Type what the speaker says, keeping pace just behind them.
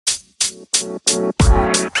Good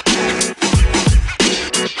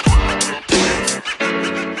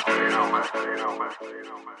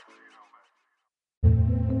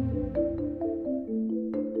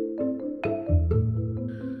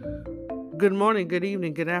morning, good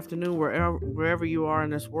evening, good afternoon, wherever you are in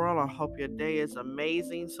this world. I hope your day is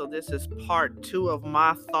amazing. So this is part 2 of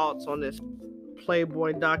my thoughts on this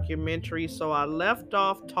Playboy documentary. So I left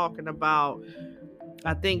off talking about,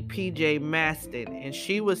 I think, PJ Maston, and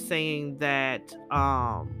she was saying that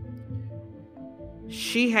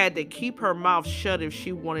she had to keep her mouth shut if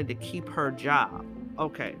she wanted to keep her job.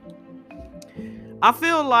 Okay. I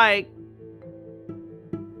feel like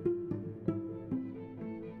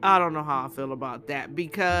I don't know how I feel about that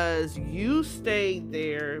because you stayed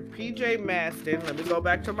there, PJ Maston. Let me go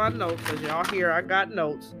back to my notes because y'all here, I got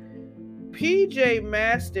notes. PJ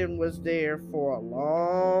Maston was there for a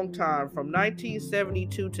long time, from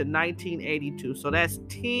 1972 to 1982. So that's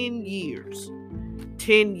 10 years.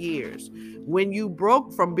 10 years. When you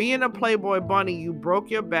broke from being a Playboy bunny, you broke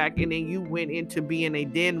your back and then you went into being a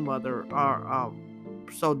den mother.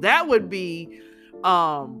 So that would be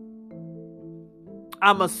I'm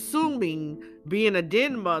assuming being a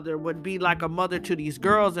den mother would be like a mother to these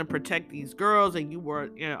girls and protect these girls. And you were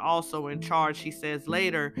also in charge, she says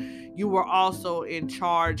later, you were also in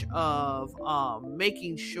charge of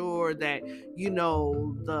making sure that,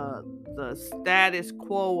 the status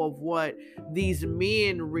quo of what these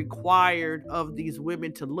men required of these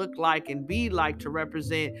women to look like and be like to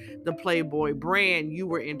represent the Playboy brand. You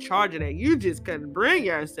were in charge of that. You just couldn't bring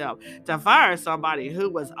yourself to fire somebody who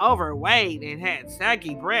was overweight and had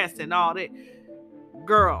saggy breasts and all that.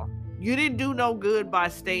 Girl, you didn't do no good by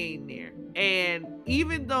staying there. And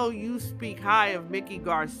even though you speak high of Mickey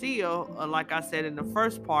Garcia, like I said in the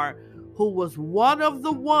first part, who was one of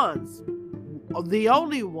the ones, the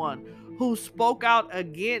only one who spoke out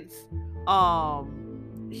against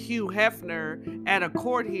Hugh Hefner at a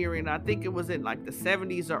court hearing, I think it was in like the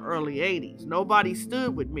 70s or early 80s. Nobody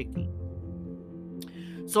stood with Mickey.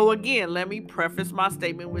 So again, let me preface my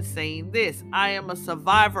statement with saying this. I am a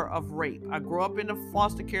survivor of rape. I grew up in a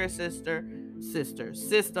foster care system,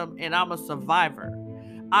 and I'm a survivor.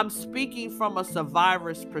 I'm speaking from a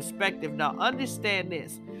survivor's perspective. Now understand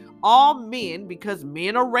this. All men, because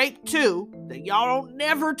men are raped too, that y'all don't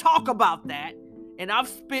never talk about that. And I've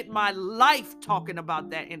spent my life talking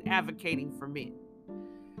about that and advocating for men.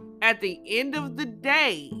 At the end of the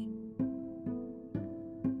day,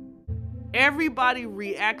 everybody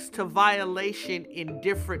reacts to violation in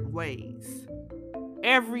different ways.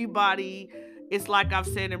 Everybody, it's like I've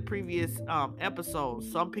said in previous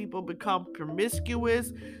episodes, some people become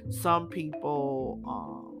promiscuous, some people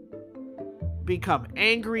become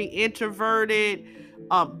angry, introverted.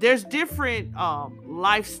 There's different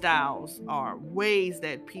lifestyles or ways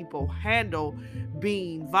that people handle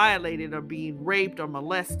being violated or being raped or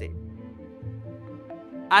molested.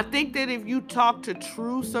 I think that if you talk to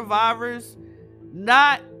true survivors,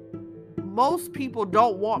 not most people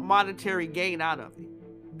don't want monetary gain out of it.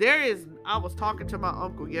 I was talking to my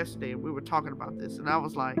uncle yesterday and we were talking about this, and I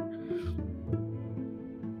was like,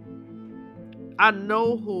 I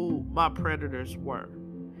know who my predators were.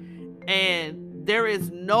 And there is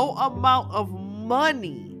no amount of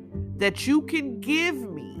money that you can give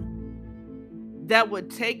me that would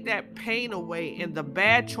take that pain away and the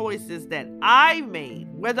bad choices that I made,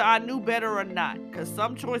 whether I knew better or not. Because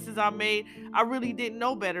some choices I made, I really didn't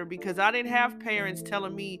know better because I didn't have parents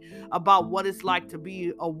telling me about what it's like to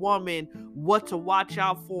be a woman, what to watch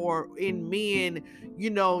out for in men,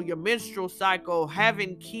 your menstrual cycle,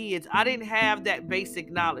 having kids. I didn't have that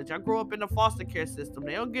basic knowledge. I grew up in the foster care system.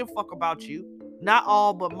 They don't give a fuck about you. Not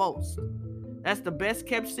all, but most. That's the best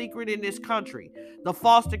kept secret in this country. The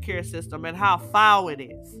foster care system and how foul it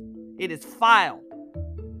is. It is foul.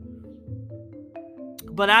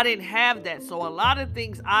 But I didn't have that. So a lot of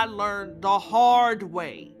things I learned the hard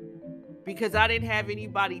way because I didn't have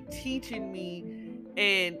anybody teaching me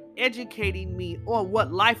and educating me on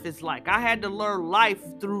what life is like. I had to learn life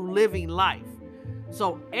through living life.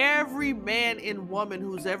 So every man and woman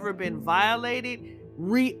who's ever been violated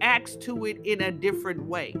reacts to it in a different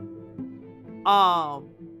way. I'm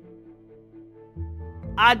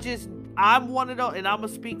one of those, and I'm gonna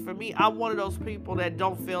speak for me. I'm one of those people that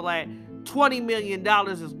don't feel like $20 million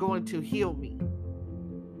is going to heal me.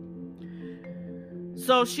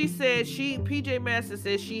 So she said PJ Maston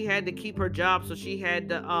said she had to keep her job, so she had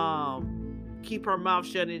to keep her mouth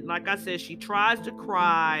shut. And like I said, she tries to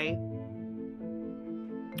cry.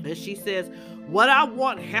 And she says, what I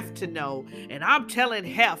want Hef to know, and I'm telling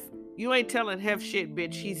Hef, you ain't telling Hef shit,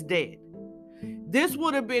 bitch, she's dead. This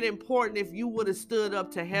would have been important if you would have stood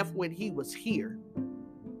up to Hef when he was here.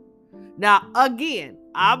 Now, again,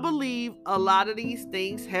 I believe a lot of these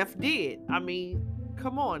things Hef did. I mean,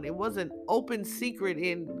 come on, it wasn't open secret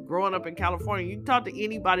in growing up in California. You can talk to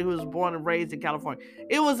anybody who was born and raised in California.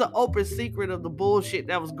 It was an open secret of the bullshit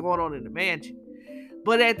that was going on in the mansion.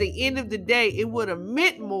 But at the end of the day, it would have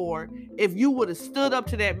meant more if you would have stood up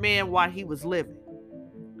to that man while he was living.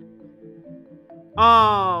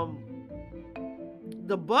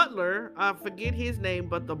 The butler, I forget his name,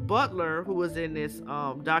 but the butler who was in this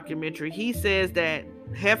documentary, he says that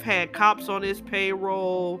Hef had cops on his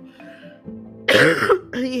payroll.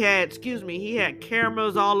 he had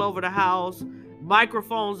cameras all over the house,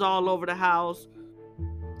 microphones all over the house.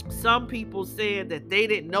 Some people said that they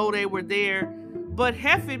didn't know they were there, but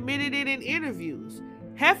Hef admitted it in interviews.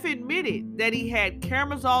 Hef admitted that he had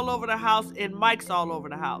cameras all over the house and mics all over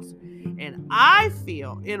the house. And I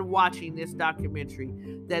feel in watching this documentary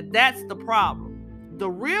that that's the problem. The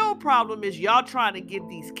real problem is y'all trying to get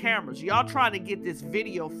these cameras. Y'all trying to get this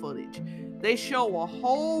video footage. They show a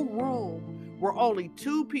whole room where only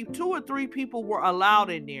two or three people were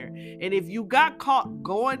allowed in there. And if you got caught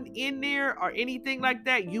going in there or anything like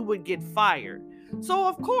that, you would get fired. So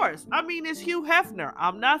of course, I mean, it's Hugh Hefner.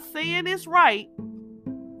 I'm not saying it's right,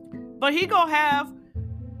 but he gonna have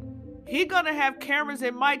cameras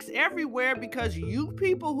and mics everywhere, because you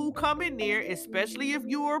people who come in there, especially if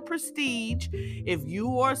you are prestige, if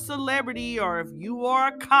you are a celebrity, or if you are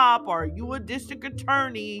a cop, or you a district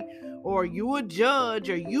attorney, or you a judge,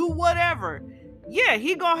 or you whatever, yeah,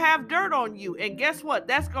 he gonna have dirt on you. And guess what?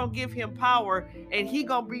 That's gonna give him power, and he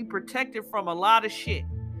gonna be protected from a lot of shit.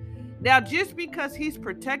 Now, just because he's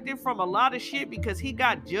protected from a lot of shit, because he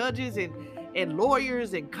got judges and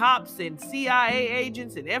lawyers and cops and CIA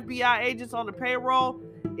agents and FBI agents on the payroll,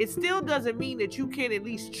 it still doesn't mean that you can't at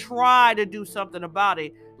least try to do something about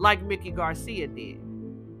it, like Mickey Garcia did.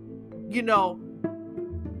 You know,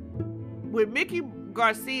 with Mickey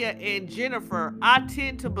Garcia and Jennifer, I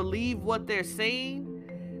tend to believe what they're saying.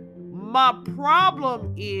 My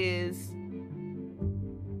problem is,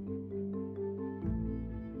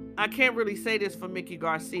 I can't really say this for Mickey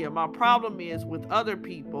Garcia. My problem is with other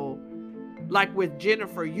people, like with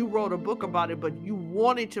Jennifer, you wrote a book about it, but you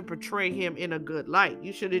wanted to portray him in a good light.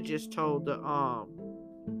 You should have just told the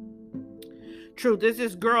truth. There's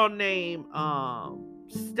this girl named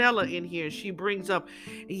Stella in here. She brings up,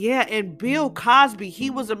 yeah, and Bill Cosby,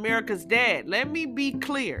 he was America's dad. Let me be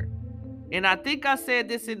clear. And I think I said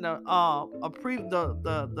this in the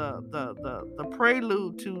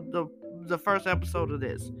prelude to the first episode of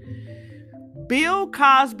this. Bill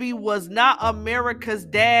Cosby was not America's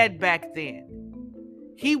dad back then.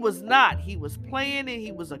 He was not. He was playing, and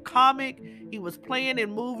he was a comic. He was playing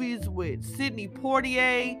in movies with Sidney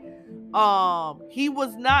Poitier. He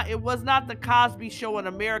was not. It was not the Cosby Show and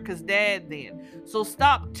America's dad then. So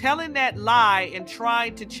stop telling that lie and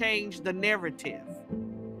trying to change the narrative.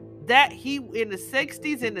 That he, in the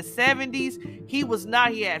 60s and the 70s, he was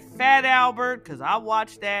not. He had Fat Albert, because I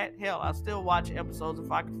watched that. Hell, I still watch episodes if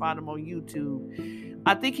I can find them on YouTube.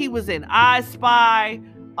 I think he was in I Spy.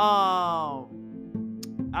 I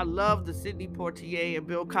love the Sidney Poitier and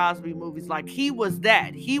Bill Cosby movies. Like, he was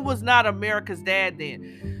that. He was not America's dad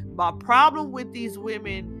then. My problem with these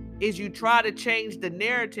women is you try to change the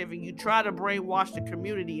narrative and you try to brainwash the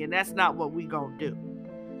community, and that's not what we gonna do.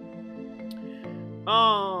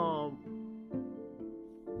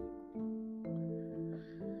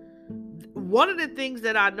 One of the things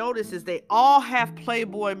that I noticed is they all have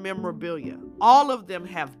Playboy memorabilia. All of them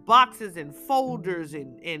have boxes and folders,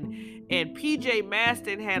 and PJ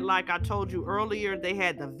Maston had, like I told you earlier, they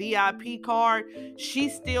had the VIP card. She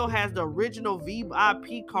still has the original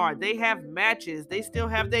VIP card. They have matches. They still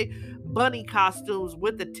have their bunny costumes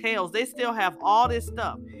with the tails. They still have all this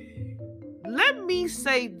stuff. Let me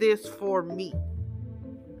say this for me.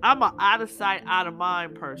 I'm an out of sight, out of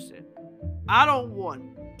mind person. I don't want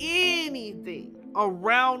anything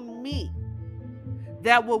around me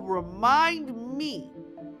that will remind me,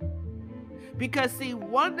 because see,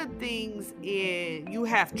 one of the things is you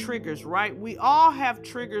have triggers, right? We all have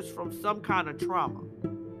triggers from some kind of trauma.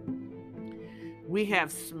 We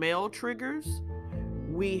have smell triggers,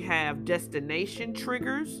 we have destination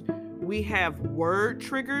triggers, we have word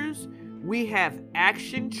triggers, we have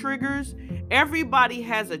action triggers. Everybody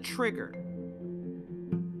has a trigger.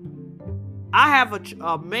 I have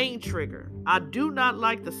a main trigger. I do not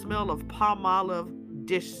like the smell of Palmolive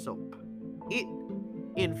dish soap. It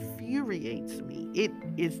infuriates me. It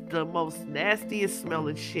is the most nastiest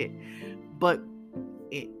smelling shit. But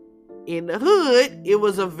in the hood, it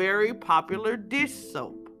was a very popular dish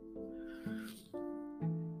soap.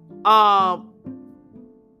 Um,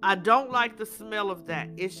 I don't like the smell of that.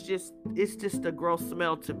 It's just a gross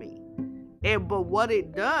smell to me. But what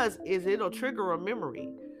it does is it'll trigger a memory.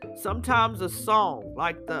 Sometimes a song,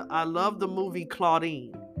 like I love the movie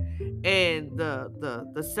Claudine, and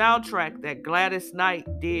the soundtrack that Gladys Knight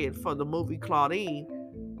did for the movie Claudine.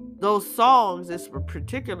 Those songs, this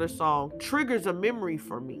particular song, triggers a memory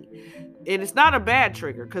for me. And it's not a bad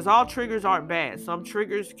trigger, because all triggers aren't bad. Some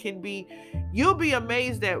triggers can be, you'll be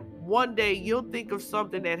amazed that one day you'll think of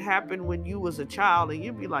something that happened when you was a child, and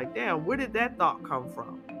you'll be like, damn, where did that thought come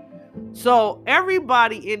from? So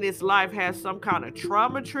everybody in this life has some kind of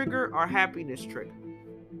trauma trigger or happiness trigger.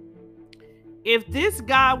 If this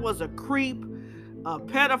guy was a creep, a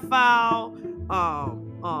pedophile,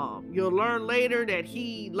 you'll learn later that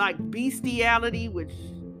he liked bestiality, which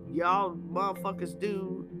y'all motherfuckers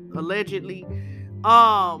do allegedly.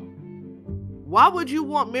 Why would you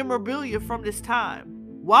want memorabilia from this time?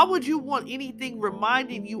 Why would you want anything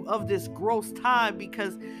reminding you of this gross time?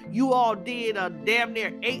 Because you all did a damn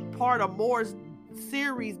near 8-part or more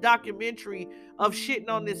series documentary of shitting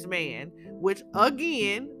on this man, which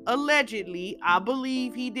again, allegedly, I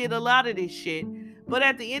believe he did a lot of this shit. But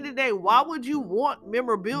at the end of the day, why would you want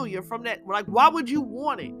memorabilia from that? Like, why would you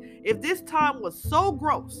want it? If this time was so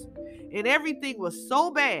gross and everything was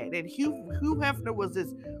so bad, and Hugh Hefner was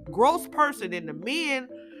this gross person, and the men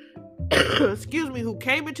excuse me, who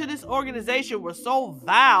came into this organization were so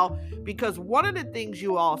vile, because one of the things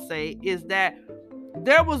you all say is that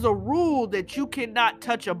there was a rule that you cannot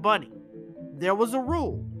touch a bunny. There was a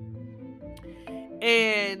rule.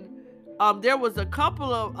 And there was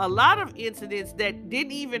a lot of incidents that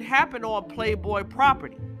didn't even happen on Playboy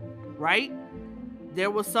property, right?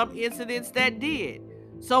 There was some incidents that did.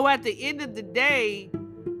 So at the end of the day,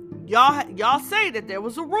 y'all say that there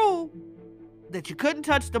was a rule that you couldn't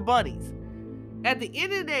touch the bunnies. At the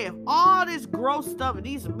end of the day, if all this gross stuff, and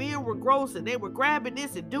these men were gross, and they were grabbing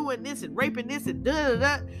this and doing this and raping this and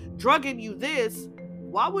drugging you this,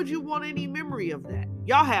 why would you want any memory of that?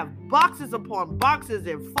 Y'all have boxes upon boxes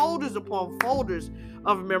and folders upon folders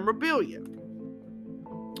of memorabilia.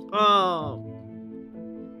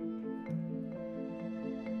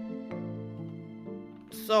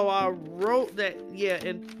 So I wrote that,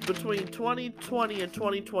 in between 2020 and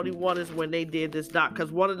 2021 is when they did this doc,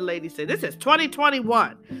 because one of the ladies said, this is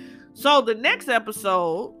 2021. So the next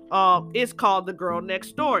episode is called The Girl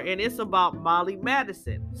Next Door, and it's about Molly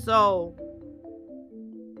Madison. So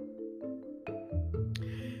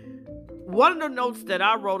one of the notes that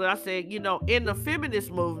I wrote, I said, in the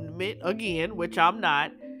feminist movement, again, which I'm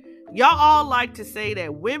not, y'all all like to say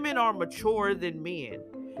that women are mature than men,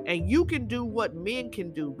 and you can do what men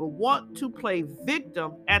can do, but want to play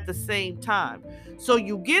victim at the same time. So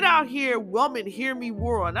you get out here, woman, hear me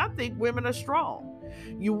roar, and I think women are strong.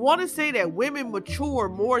 You want to say that women mature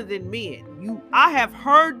more than men. I have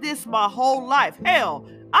heard this my whole life. Hell,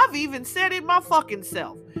 I've even said it my fucking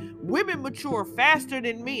self. Women mature faster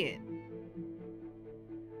than men.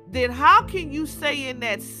 Then how can you say in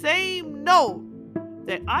that same note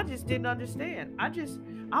that I just didn't understand?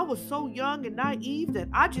 I was so young and naive that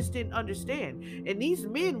I just didn't understand. And these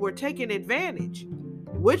men were taking advantage.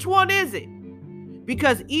 Which one is it?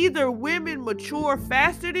 Because either women mature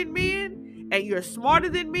faster than men, and you're smarter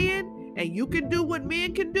than men, and you can do what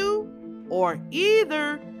men can do, or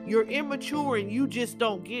either you're immature and you just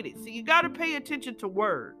don't get it. So you got to pay attention to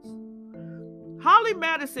words. Holly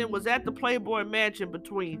Madison was at the Playboy Mansion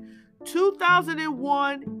between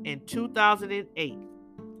 2001 and 2008.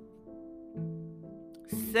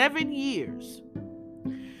 7 years.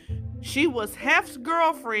 She was Hef's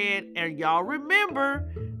girlfriend, and y'all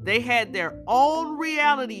remember they had their own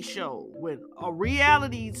reality show when a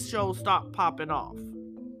reality show stopped popping off.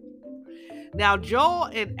 Now, Joel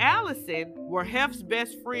and Allison were Hef's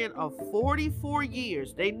best friend of 44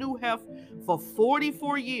 years. They knew Hef for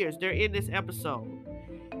 44 years. They're in this episode.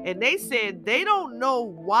 And they said they don't know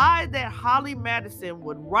why that Holly Madison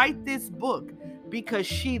would write this book, because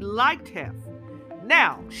she liked Hef.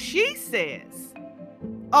 Now, she says,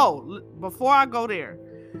 before I go there,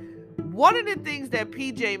 one of the things that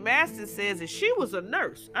PJ Maston says is she was a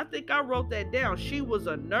nurse. I think I wrote that down. She was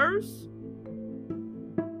a nurse,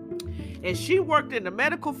 and she worked in the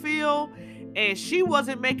medical field, and she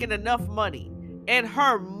wasn't making enough money. And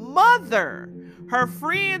her mother, her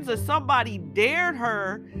friends or somebody dared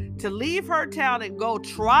her to leave her town and go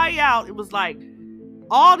try out. It was like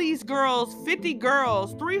all these girls, 50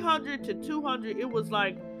 girls, 300 to 200. It was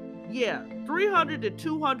like, 300 to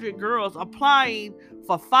 200 girls applying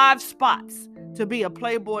for 5 spots to be a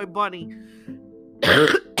Playboy bunny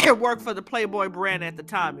and work for the Playboy brand at the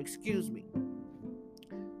time. Excuse me.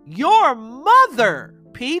 Your mother,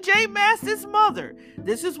 PJ Masks' mother,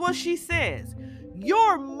 this is what she says.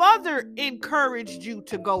 Your mother encouraged you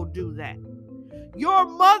to go do that. Your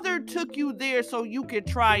mother took you there so you could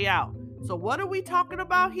try out. So what are we talking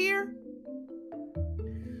about here?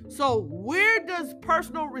 So where does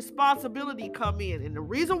personal responsibility come in? And the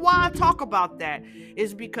reason why I talk about that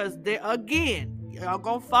is because again, y'all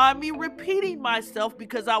gonna find me repeating myself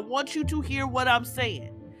because I want you to hear what I'm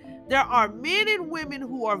saying. There are men and women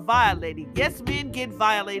who are violated. Yes, men get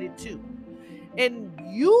violated too. And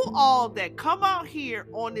you all that come out here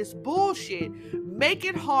on this bullshit make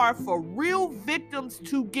it hard for real victims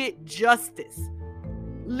to get justice.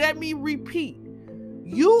 Let me repeat.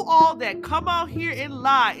 You all that come out here and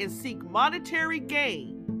lie and seek monetary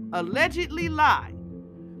gain, allegedly lie,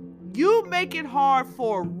 you make it hard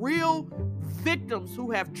for real victims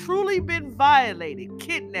who have truly been violated,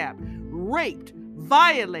 kidnapped, raped,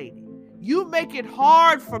 violated. You make it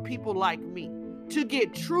hard for people like me to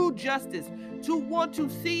get true justice, to want to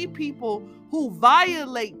see people who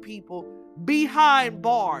violate people behind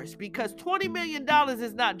bars, because $20 million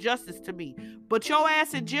is not justice to me, but your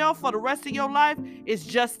ass in jail for the rest of your life is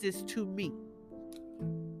justice to me.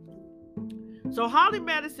 So Holly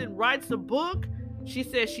Madison writes a book. She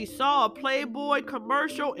says she saw a Playboy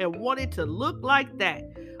commercial and wanted to look like that.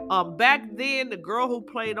 Back then, the girl who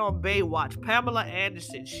played on Baywatch, Pamela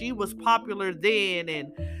Anderson, she was popular then,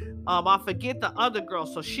 and I forget the other girl.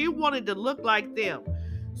 So she wanted to look like them.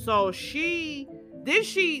 So she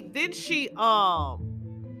self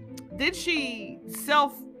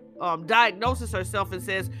diagnoses herself and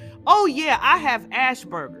says, "Oh yeah, I have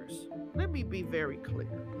Asperger's." Let me be very clear.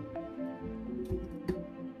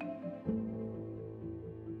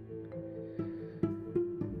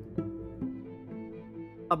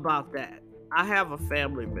 About that. I have a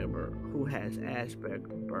family member who has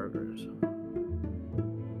Asperger's.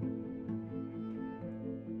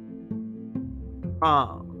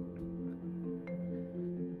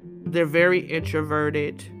 They're very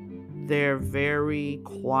introverted. They're very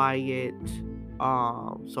quiet.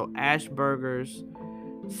 So Asperger's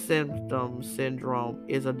syndrome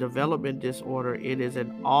is a development disorder. It is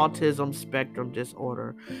an autism spectrum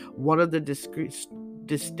disorder. One of the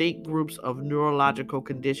distinct groups of neurological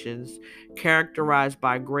conditions characterized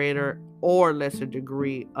by greater or lesser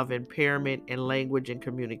degree of impairment in language and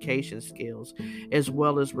communication skills, as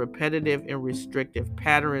well as repetitive and restrictive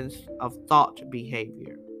patterns of thought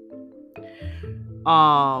behavior.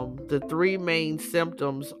 The three main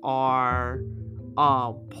symptoms are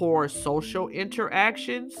poor social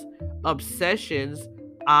interactions, obsessions,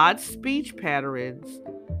 odd speech patterns,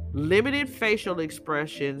 limited facial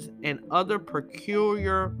expressions, and other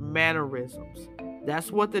peculiar mannerisms.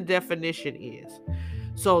 That's what the definition is.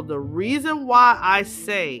 So the reason why I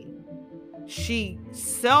say she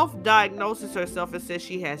self-diagnoses herself and says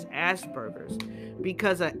she has Asperger's,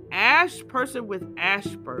 because an person with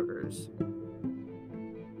Asperger's,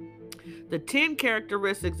 the 10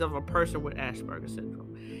 characteristics of a person with Asperger's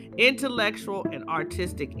syndrome: intellectual and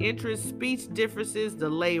artistic interests, speech differences,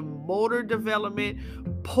 delayed motor development,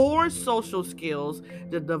 poor social skills,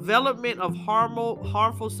 the development of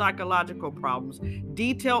harmful psychological problems,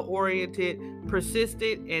 detail-oriented,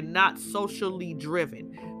 persistent, and not socially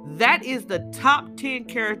driven. That is the top 10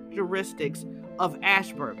 characteristics of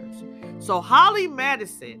Asperger's. So Holly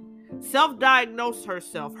Madison self-diagnosed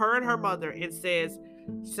herself, her and her mother, and says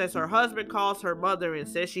her husband calls her mother and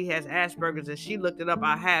says she has Asperger's, and she looked it up.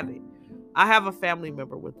 I have it. I have a family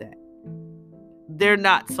member with that. They're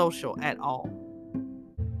not social at all.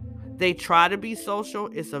 They try to be social.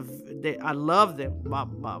 I love them.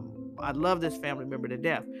 I love this family member to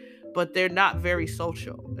death, but they're not very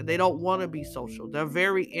social, and they don't want to be social. They're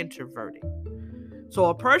very introverted. So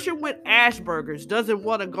a person with Asperger's doesn't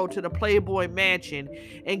want to go to the Playboy mansion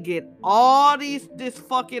and get all this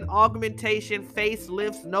fucking augmentation,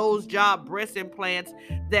 facelifts, nose job, breast implants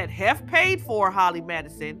that Hef paid for, Holly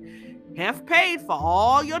Madison. Hef paid for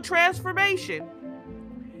all your transformation.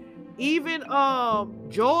 Even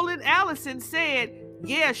Joel and Allison said,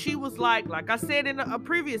 yeah, she was like I said in a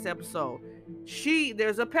previous episode,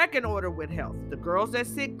 there's a pecking order with health. The girls that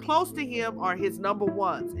sit close to him are his number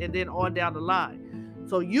ones, and then on down the line.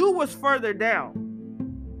 So you was further down.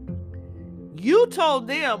 You told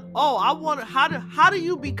them, oh, how do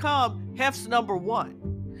you become Hef's number one?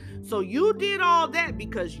 So you did all that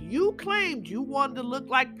because you claimed you wanted to look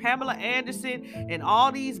like Pamela Anderson and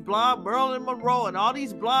all these blonde, Marilyn Monroe and all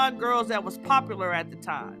these blonde girls that was popular at the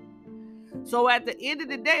time. So at the end of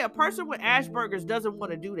the day, a person with Asperger's doesn't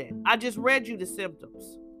want to do that. I just read you the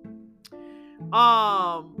symptoms.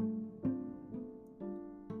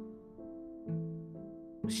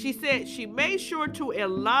 she said she made sure to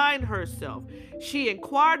align herself. She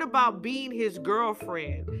inquired about being his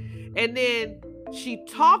girlfriend. And then she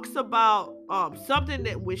talks about something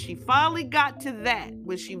that when she finally got to that,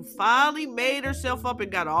 when she finally made herself up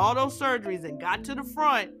and got all those surgeries and got to the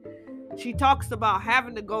front, she talks about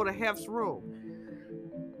having to go to Hef's room.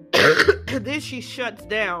 Then she shuts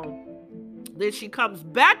down. Then she comes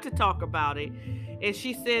back to talk about it, and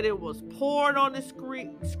she said it was porn on the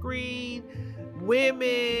screen,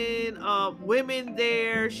 women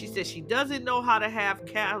there. She said she doesn't know how to have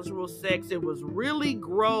casual sex. It was really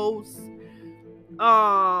gross.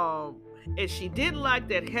 And she didn't like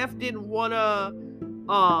that Hef didn't want to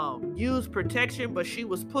use protection, but she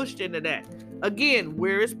was pushed into that. Again,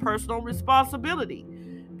 where is personal responsibility?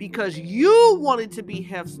 Because you wanted to be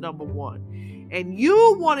Hef's number one. And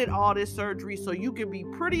you wanted all this surgery so you can be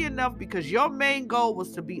pretty enough, because your main goal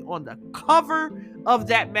was to be on the cover of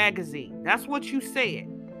that magazine. That's what you said.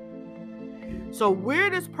 So where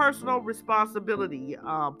does personal responsibility?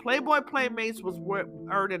 Playboy Playmates was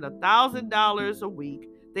earning $1,000 a week.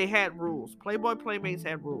 They had rules. Playboy Playmates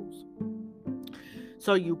had rules.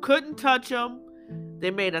 So you couldn't touch them. They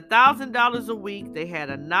made $1,000 a week. They had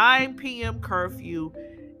a 9 p.m. curfew.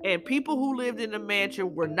 And people who lived in the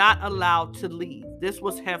mansion were not allowed to leave. This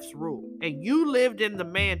was Hef's rule. And you lived in the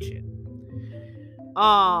mansion.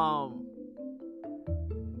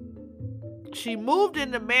 She moved in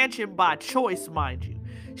the mansion by choice, mind you.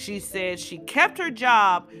 She said she kept her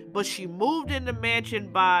job, but she moved in the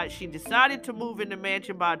mansion she decided to move in the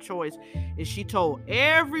mansion by choice. And she told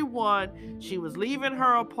everyone she was leaving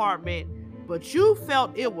her apartment, but you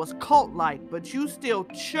felt it was cult-like, but you still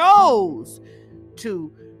chose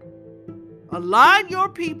to align your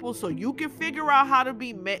people so you can figure out how to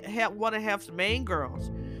be one of Hef's main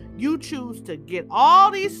girls. You choose to get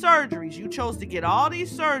all these surgeries. You chose to get all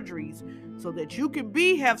these surgeries so that you can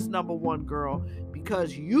be Hef's number one girl,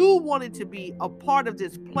 because you wanted to be a part of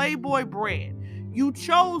this Playboy brand. You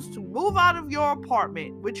chose to move out of your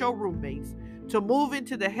apartment with your roommates to move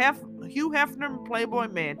into the Hugh Hefner Playboy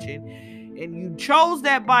mansion, and you chose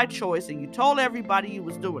that by choice, and you told everybody you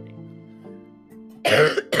was doing it.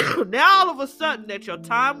 Now all of a sudden that your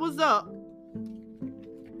time was up,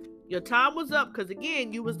 because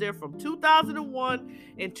again, you was there from 2001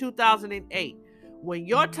 and 2008. When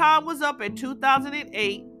your time was up in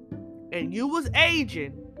 2008 and you was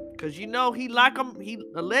aging, because you know he liked them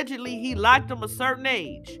a certain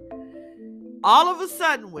age. All of a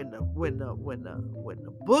sudden, when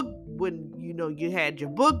you had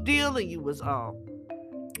your book deal and you was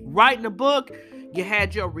writing a book, you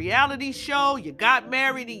had your reality show, you got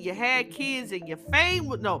married and you had kids, and your fame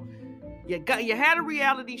you had a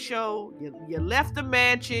reality show, you left the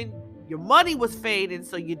mansion, your money was fading,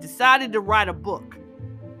 so you decided to write a book.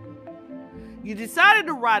 You decided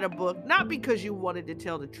to write a book not because you wanted to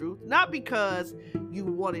tell the truth, not because you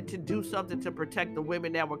wanted to do something to protect the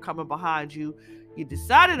women that were coming behind you. You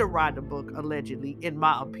decided to write a book, allegedly, in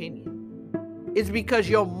my opinion. It's because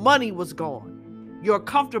your money was gone. Your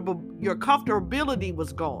comfortability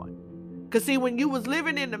was gone. Because see, when you was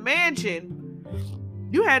living in the mansion,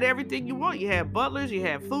 you had everything you want. You had butlers, you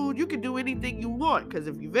had food, you could do anything you want. Because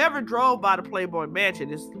if you've ever drove by the Playboy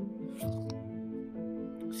Mansion, it's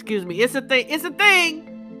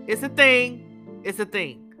a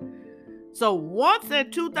thing. So once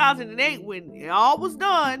in 2008, when it all was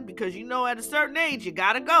done, because you know at a certain age you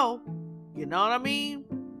gotta go, you know what I mean?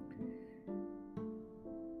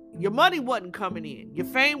 Your money wasn't coming in. Your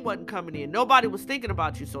fame wasn't coming in. Nobody was thinking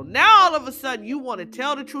about you. So now all of a sudden you want to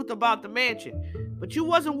tell the truth about the mansion. But you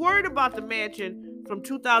wasn't worried about the mansion from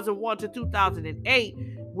 2001 to 2008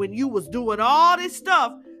 when you was doing all this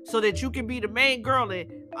stuff so that you can be the main girl.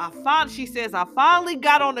 And she says, I finally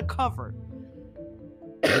got on the cover.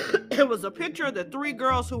 It was a picture of the 3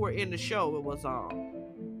 girls who were in the show. It was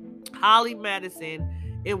Holly Madison,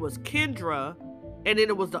 it was Kendra, and then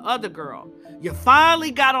it was the other girl. You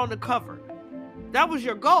finally got on the cover. That was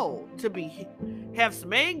your goal, to have some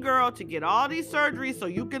main girl, to get all these surgeries so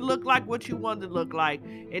you can look like what you wanted to look like,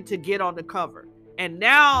 and to get on the cover. And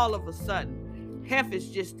now all of a sudden, Hef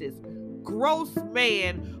is just this gross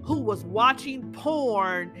man who was watching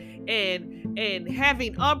porn and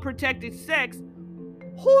having unprotected sex.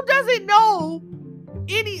 Who doesn't know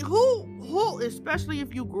who, especially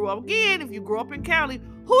if you grew up in Cali,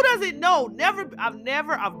 who doesn't know?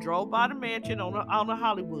 I've drove by the mansion on a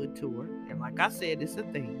Hollywood tour, and like I said, it's a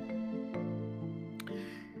thing.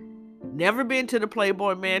 Never been to the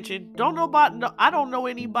Playboy Mansion. I don't know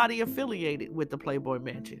anybody affiliated with the Playboy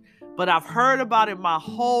Mansion, but I've heard about it my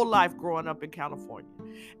whole life growing up in California.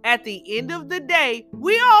 At the end of the day,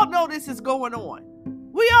 we all know this is going on.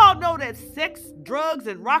 We all know that sex, drugs,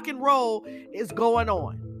 and rock and roll is going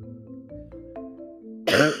on.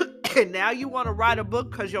 And now you want to write a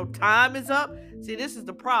book because your time is up? See, this is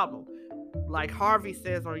the problem. Like Harvey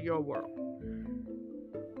says on Your World.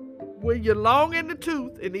 When you're long in the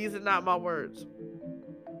tooth, and these are not my words,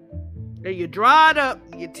 and you're dried up,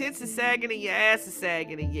 your tits are sagging and your ass is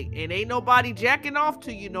sagging, and ain't nobody jacking off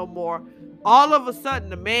to you no more, all of a sudden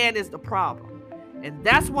the man is the problem. And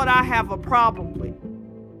that's what I have a problem with.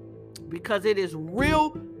 Because it is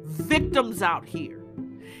real victims out here.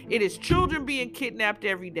 It is children being kidnapped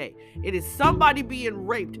every day. It is somebody being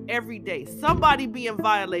raped every day. Somebody being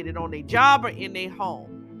violated on their job or in their home.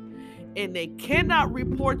 And they cannot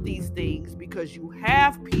report these things because you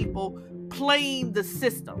have people playing the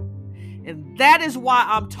system. And that is why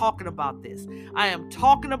I'm talking about this. I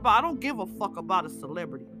don't give a fuck about a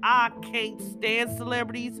celebrity. I can't stand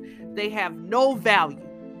celebrities. They have no value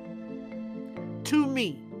to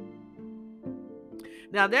me.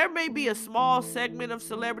 Now, there may be a small segment of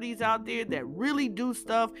celebrities out there that really do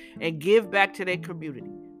stuff and give back to their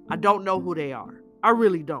community. I don't know who they are. I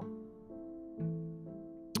really don't.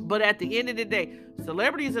 But at the end of the day,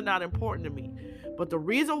 celebrities are not important to me. But the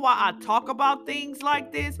reason why I talk about things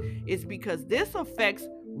like this is because this affects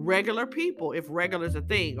regular people, if regular is a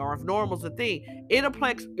thing, or if normal is a thing. It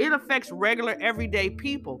affects regular everyday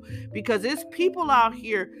people, because it's people out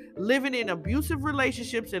here living in abusive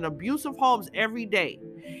relationships and abusive homes every day,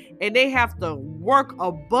 and they have to work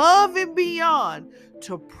above and beyond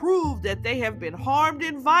to prove that they have been harmed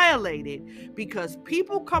and violated, because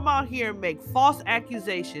people come out here and make false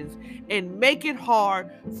accusations and make it hard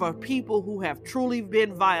for people who have truly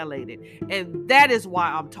been violated. And that is why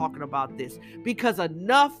I'm talking about this, because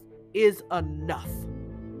enough is enough.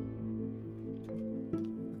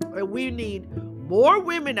 And we need more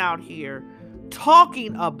women out here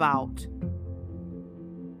talking about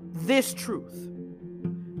this truth.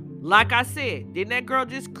 Like I said, didn't that girl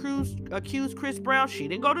just accuse Chris Brown? She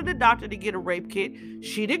didn't go to the doctor to get a rape kit.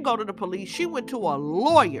 She didn't go to the police. She went to a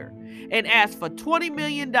lawyer and asked for $20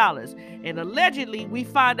 million. And allegedly, we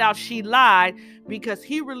find out she lied because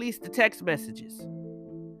he released the text messages.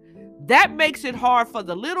 That makes it hard for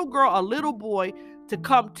the little girl or little boy to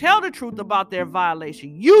come tell the truth about their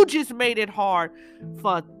violation. You just made it hard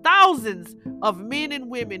for thousands of men and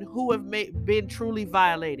women who have been truly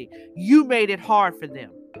violated. You made it hard for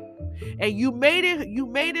them. And you made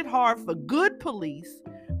it hard for good police,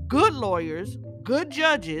 good lawyers, good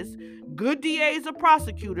judges, good DAs or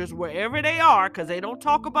prosecutors, wherever they are, because they don't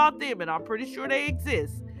talk about them, and I'm pretty sure they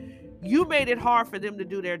exist. You made it hard for them to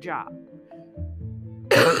do their job.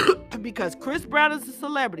 Because Chris Brown is a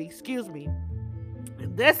celebrity,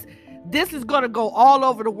 and this is going to go all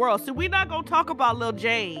over the world. So we're not going to talk about Lil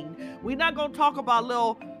Jane. We're not going to talk about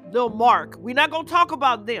Lil Mark. We're not going to talk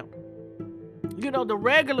about them. You know, the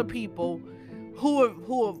regular people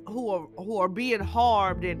who are being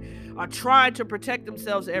harmed and are trying to protect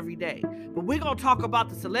themselves every day. But we're going to talk about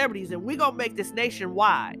the celebrities, and we're going to make this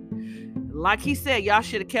nationwide. Like he said, y'all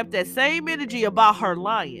should have kept that same energy about her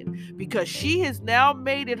lying, because she has now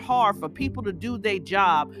made it hard for people to do their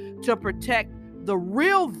job to protect the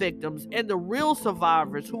real victims and the real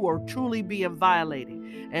survivors who are truly being violated.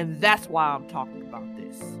 And that's why I'm talking about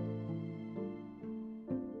this.